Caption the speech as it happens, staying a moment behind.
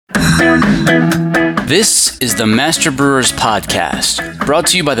This is the Master Brewers Podcast, brought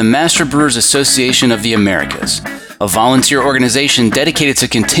to you by the Master Brewers Association of the Americas, a volunteer organization dedicated to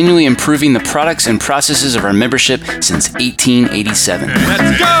continually improving the products and processes of our membership since 1887.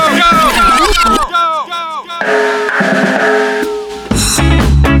 Let's go!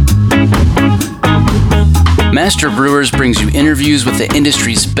 Master Brewers brings you interviews with the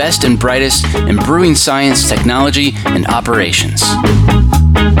industry's best and brightest in brewing science, technology, and operations.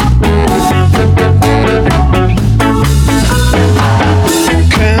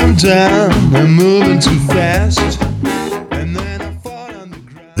 Calm down, I'm moving too fast.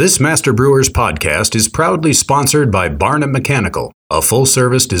 This Master Brewers podcast is proudly sponsored by Barnett Mechanical, a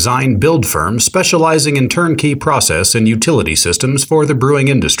full-service design build firm specializing in turnkey process and utility systems for the brewing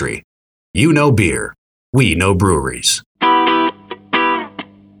industry. You know beer. We know breweries.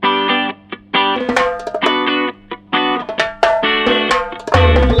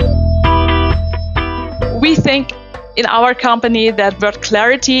 We think in our company that word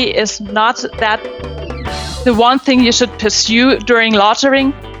clarity is not that the one thing you should pursue during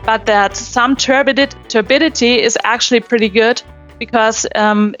lautering, but that some turbidity is actually pretty good because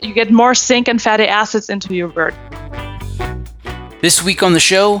you get more zinc and fatty acids into your wort. This week on the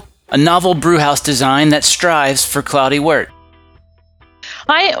show, a novel brewhouse design that strives for cloudy wort.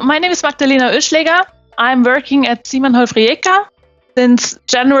 Hi, my name is Magdalena Oeschleger. I'm working at Simon-Holf Rijeka since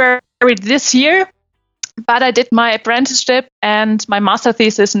January this year, but I did my apprenticeship and my master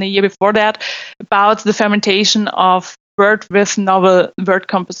thesis in the year before that about the fermentation of wort with novel wort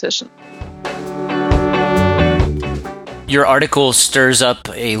composition. Your article stirs up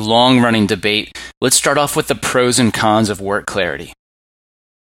a long-running debate. Let's start off with the pros and cons of wort clarity.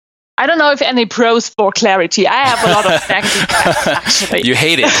 I don't know if any pros for clarity. I have a lot of negative facts, actually. You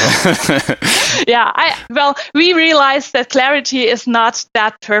hate it. Yeah, we realize that clarity is not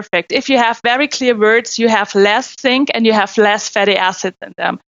that perfect. If you have very clear words, you have less zinc and you have less fatty acids in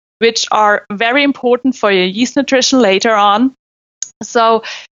them, which are very important for your yeast nutrition later on. So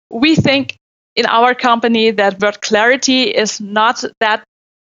we think in our company that word clarity is not that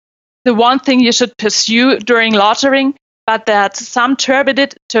the one thing you should pursue during lautering, but that some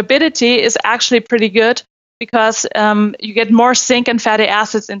turbidity is actually pretty good because you get more zinc and fatty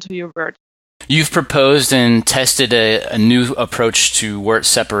acids into your wort. You've proposed and tested a new approach to wort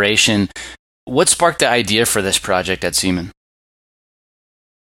separation. What sparked the idea for this project at Siemens?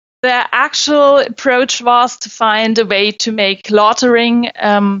 The actual approach was to find a way to make lautering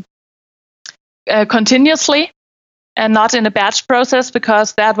continuously and not in a batch process,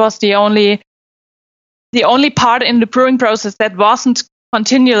 because that was the only part in the brewing process that wasn't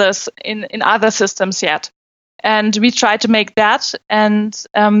continuous in other systems yet. And we tried to make that. And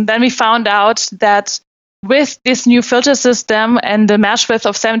then we found out that with this new filter system and the mash width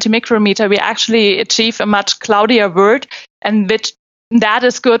of 70 micrometer, we actually achieve a much cloudier wort, and that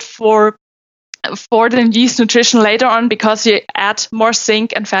is good for the yeast nutrition later on because you add more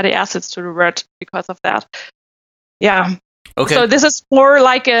zinc and fatty acids to the wort because of that. Yeah. Okay. So this is more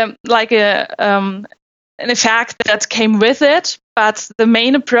like an effect that came with it, but the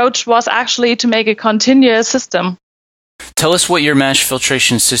main approach was actually to make a continuous system. Tell us what your mash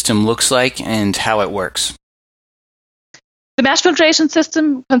filtration system looks like and how it works. The mash filtration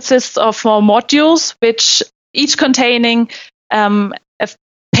system consists of 4 modules, which each containing a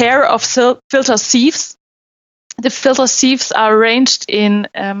pair of filter sieves. The filter sieves are arranged in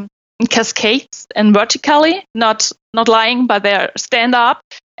cascades and vertically, not lying, but they're stand up,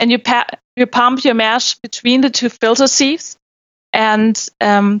 and you pump your mash between the 2 filter sieves, and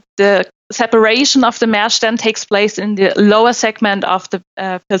the separation of the mash then takes place in the lower segment of the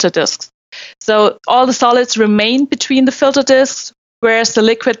filter discs. So all the solids remain between the filter discs, whereas the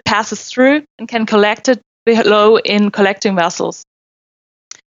liquid passes through and can collect it below in collecting vessels.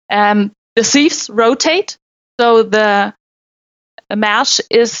 The sieves rotate, so the mash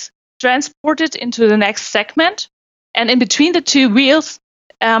is transported into the next segment, and in between the 2 wheels,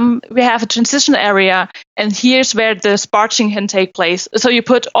 we have a transition area, and here's where the sparging can take place. So you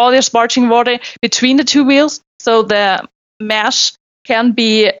put all your sparging water between the 2 wheels, so the mash can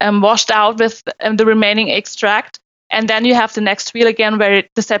be washed out with the remaining extract, and then you have the next wheel again where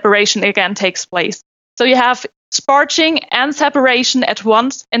the separation again takes place. So you have sparging and separation at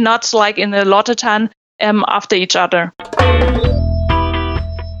once, and not like in the Lautertan after each other.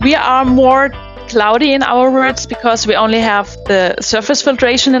 We are more cloudy in our worts because we only have the surface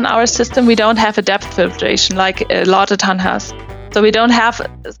filtration in our system. We don't have a depth filtration like Lautertan has. So we don't have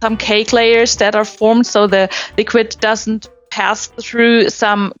some cake layers that are formed so the liquid doesn't pass through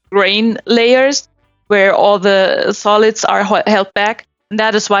some grain layers where all the solids are held back. And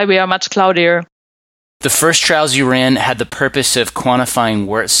that is why we are much cloudier. The first trials you ran had the purpose of quantifying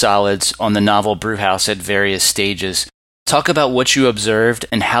wort solids on the novel brewhouse at various stages. Talk about what you observed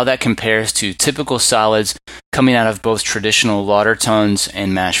and how that compares to typical solids coming out of both traditional lauter tuns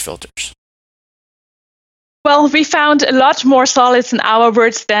and mash filters. Well, we found a lot more solids in our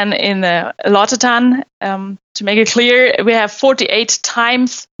worts than in a lauter tun. To make it clear, we have 48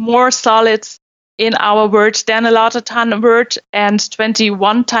 times more solids in our wort than a lauter tun wort and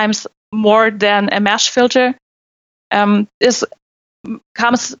 21 times more than a mash filter. This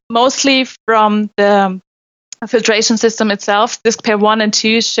comes mostly from the filtration system itself. Disc pair 1 and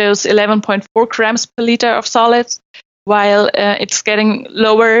 2 shows 11.4 grams per liter of solids, while it's getting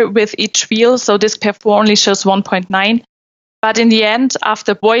lower with each wheel. So disc pair 4 only shows 1.9. But in the end,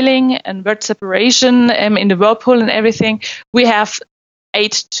 after boiling and wort separation in the whirlpool and everything, we have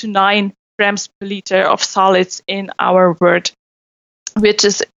 8 to 9 grams per liter of solids in our wort, which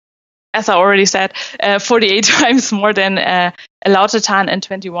is, as I already said, 48 times more than a lauter tun and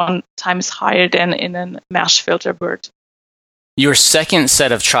 21 times higher than in a mash filter wort. Your second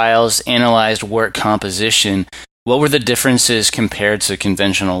set of trials analyzed wort composition. What were the differences compared to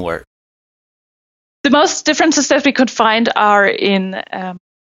conventional wort? The most differences that we could find are in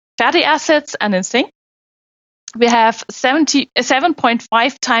fatty acids and in zinc. We have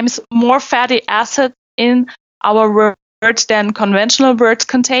 7.5 times more fatty acids in our wort than conventional worts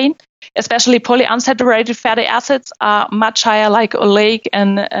contain. Especially polyunsaturated fatty acids are much higher, like oleic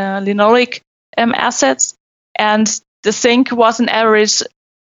and linoleic acids. And the zinc was an average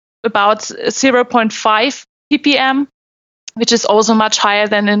about 0.5 ppm, which is also much higher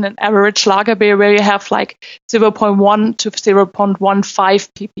than in an average lager beer, where you have like 0.1 to 0.15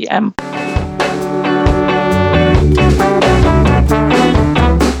 ppm.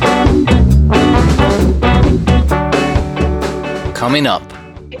 Coming up.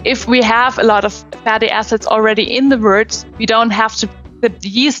 If we have a lot of fatty acids already in the wort, the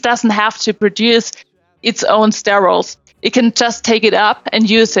yeast doesn't have to produce its own sterols. It can just take it up and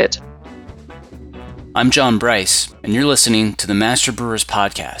use it. I'm John Bryce, and you're listening to the Master Brewers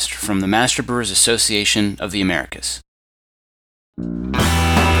Podcast from the Master Brewers Association of the Americas.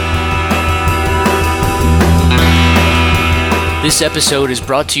 This episode is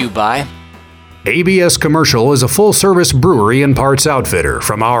brought to you by ABS Commercial is a full-service brewery and parts outfitter.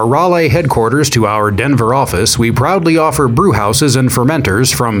 From our Raleigh headquarters to our Denver office, we proudly offer brew houses and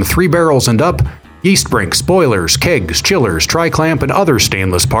fermenters from 3 barrels and up, yeast brinks, boilers, kegs, chillers, tri-clamp, and other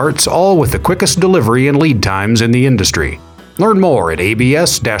stainless parts, all with the quickest delivery and lead times in the industry. Learn more at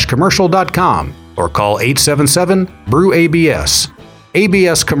abs-commercial.com or call 877-BREW-ABS.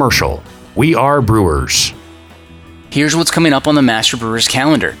 ABS Commercial. We are brewers. Here's what's coming up on the Master Brewers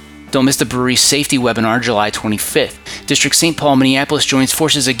calendar. Don't miss the brewery's safety webinar July 25th. District St. Paul, Minneapolis joins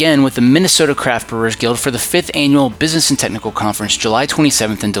forces again with the Minnesota Craft Brewers Guild for the 5th Annual Business and Technical Conference July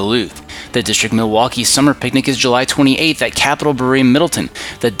 27th in Duluth. The District Milwaukee Summer Picnic is July 28th at Capitol Brewery in Middleton.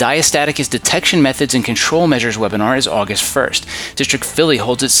 The Diastaticus Detection Methods and Control Measures webinar is August 1st. District Philly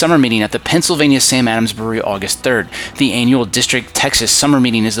holds its summer meeting at the Pennsylvania Sam Adams Brewery August 3rd. The annual District Texas Summer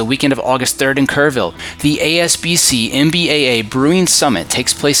Meeting is the weekend of August 3rd in Kerrville. The ASBC MBAA Brewing Summit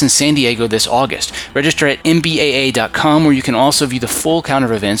takes place in San Diego this August. Register at mbaa.com, where you can also view the full calendar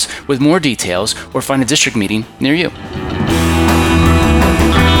of events with more details or find a district meeting near you.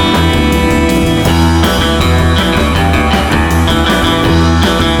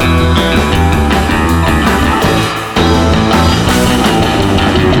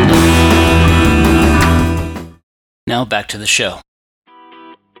 Now back to the show.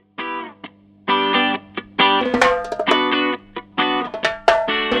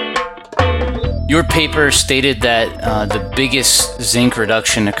 Your paper stated that the biggest zinc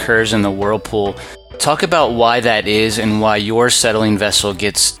reduction occurs in the whirlpool. Talk about why that is and why your settling vessel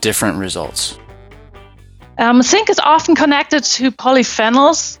gets different results. Zinc is often connected to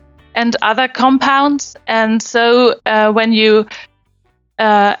polyphenols and other compounds. And so when you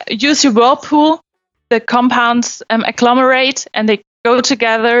use your whirlpool, the compounds agglomerate and they go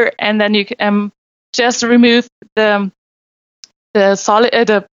together, and then you just remove the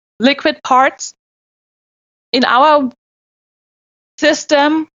liquid parts. In our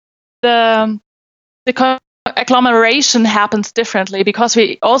system, the agglomeration happens differently because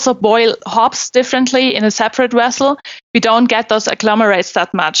we also boil hops differently in a separate vessel. We don't get those agglomerates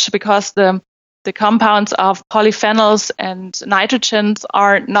that much because the compounds of polyphenols and nitrogens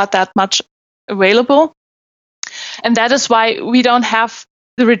are not that much available. And that is why we don't have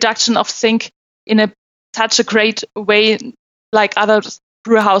the reduction of zinc in such a great way like other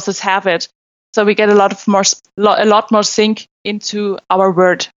brew houses have it. So we get a lot more zinc into our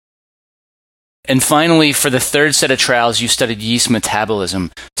wort. And finally, for the third set of trials, you studied yeast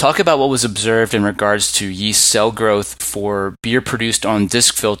metabolism. Talk about what was observed in regards to yeast cell growth for beer produced on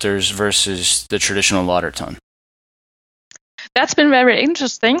disc filters versus the traditional lauter tun. That's been very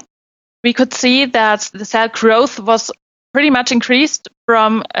interesting. We could see that the cell growth was pretty much increased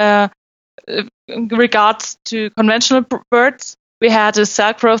from regards to conventional worts. We had a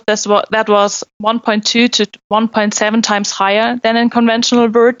cell growth that was 1.2 to 1.7 times higher than in conventional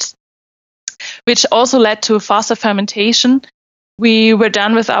worts, which also led to faster fermentation. We were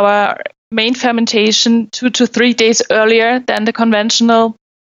done with our main fermentation 2 to 3 days earlier than the conventional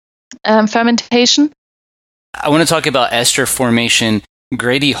fermentation. I want to talk about ester formation.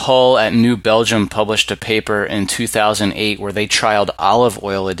 Grady Hull at New Belgium published a paper in 2008 where they trialed olive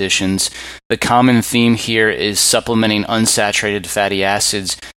oil additions. The common theme here is supplementing unsaturated fatty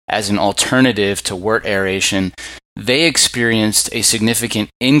acids as an alternative to wort aeration. They experienced a significant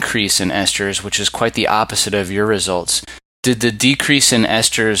increase in esters, which is quite the opposite of your results. Did the decrease in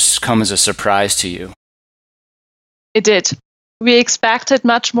esters come as a surprise to you? It did. We expected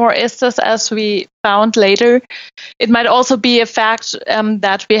much more esters, as we found later. It might also be a fact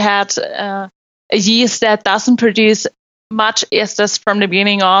that we had a yeast that doesn't produce much esters from the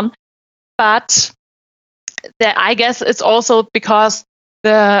beginning on. But I guess it's also because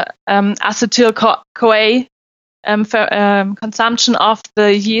the acetyl-CoA consumption of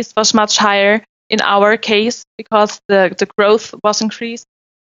the yeast was much higher in our case because the growth was increased,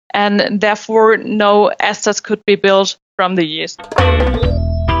 and therefore no esters could be built from the yeast.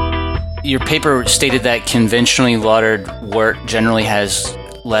 Your paper stated that conventionally lautered wort generally has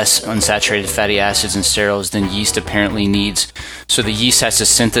less unsaturated fatty acids and sterols than yeast apparently needs. So the yeast has to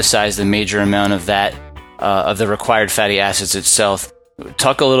synthesize the major amount of that, of the required fatty acids itself.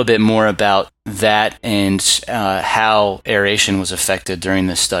 Talk a little bit more about that and how aeration was affected during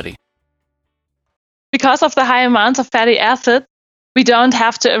this study. Because of the high amounts of fatty acids, we don't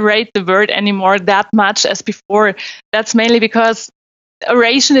have to aerate the wort anymore that much as before. That's mainly because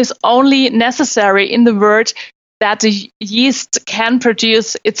aeration is only necessary in the wort that the yeast can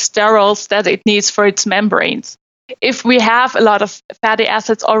produce its sterols that it needs for its membranes. If we have a lot of fatty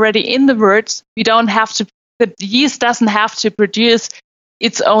acids already in the wort, the yeast doesn't have to produce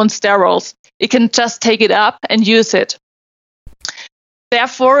its own sterols. It can just take it up and use it.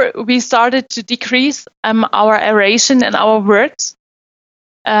 Therefore, we started to decrease our aeration in our worts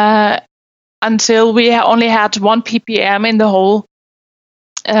until we only had 1 ppm in the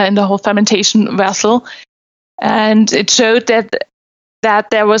whole fermentation vessel, and it showed that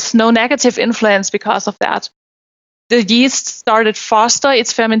there was no negative influence because of that. The yeast started faster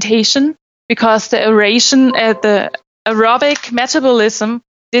its fermentation because the aeration, the aerobic metabolism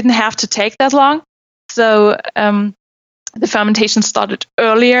didn't have to take that long. So the fermentation started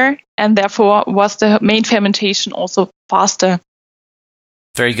earlier, and therefore was the main fermentation also faster.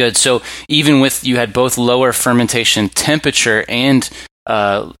 Very good. So even with you had both lower fermentation temperature and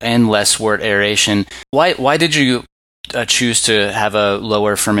less wort aeration, why did you choose to have a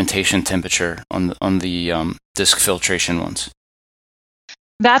lower fermentation temperature on the disc filtration ones?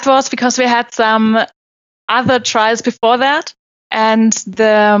 That was because we had some other trials before that, and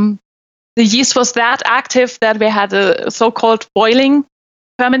the yeast was that active that we had a so-called boiling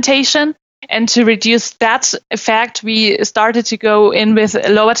fermentation. And to reduce that effect, we started to go in with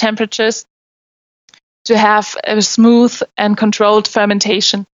lower temperatures to have a smooth and controlled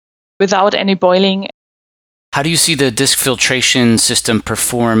fermentation without any boiling. How do you see the disc filtration system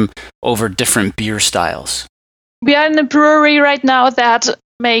perform over different beer styles? We are in a brewery right now that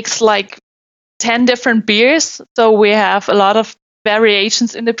makes like 10 different beers. So we have a lot of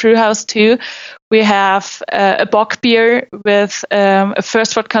variations in the brew house too. We have a bock beer with a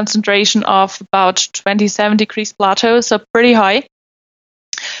first wort concentration of about 27 degrees Plato, so pretty high.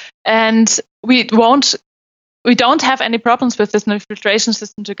 And we don't have any problems with this new filtration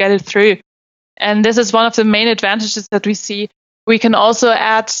system to get it through. And this is one of the main advantages that we see. We can also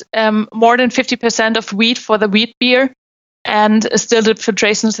add more than 50% of wheat for the wheat beer, and still the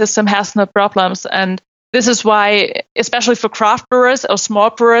filtration system has no problems. And this is why, especially for craft brewers or small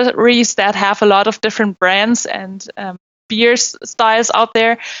breweries that have a lot of different brands and beer styles out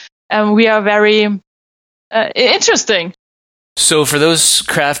there, we are very interesting. So for those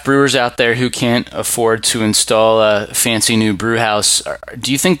craft brewers out there who can't afford to install a fancy new brew house,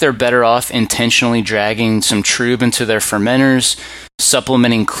 do you think they're better off intentionally dragging some trub into their fermenters,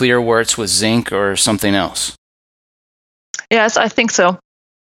 supplementing clear worts with zinc, or something else? Yes, I think so.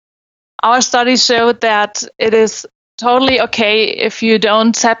 Our studies showed that it is totally okay if you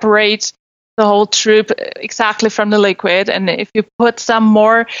don't separate the whole troop exactly from the liquid. And if you put some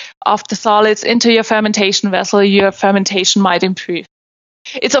more of the solids into your fermentation vessel, your fermentation might improve.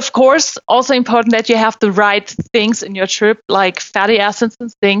 It's of course also important that you have the right things in your troop, like fatty acids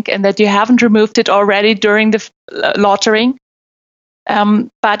and zinc, and that you haven't removed it already during the lautering.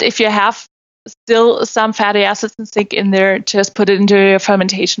 But if you have still some fatty acids and zinc in there, just put it into your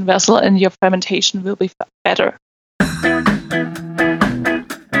fermentation vessel and your fermentation will be better.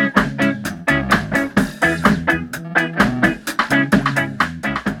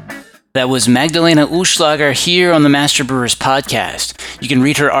 That was Magdalena Uschlager here on the Master Brewers podcast. You can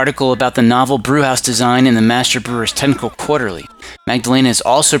read her article about the novel brewhouse design in the Master Brewers Technical Quarterly. Magdalena is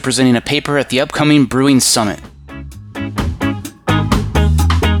also presenting a paper at the upcoming Brewing Summit.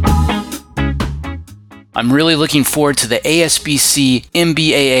 I'm really looking forward to the ASBC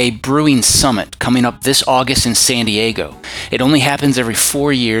MBAA Brewing Summit coming up this August in San Diego. It only happens every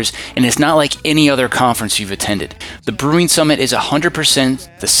 4 years, and it's not like any other conference you've attended. The Brewing Summit is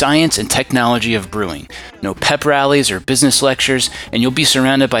 100% the science and technology of brewing. No pep rallies or business lectures, and you'll be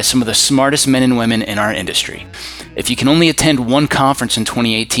surrounded by some of the smartest men and women in our industry. If you can only attend one conference in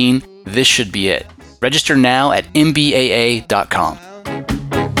 2018, this should be it. Register now at mbaa.com.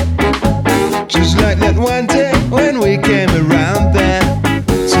 Just like that one day when we came around there.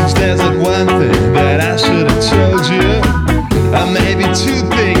 Since there's that one thing that I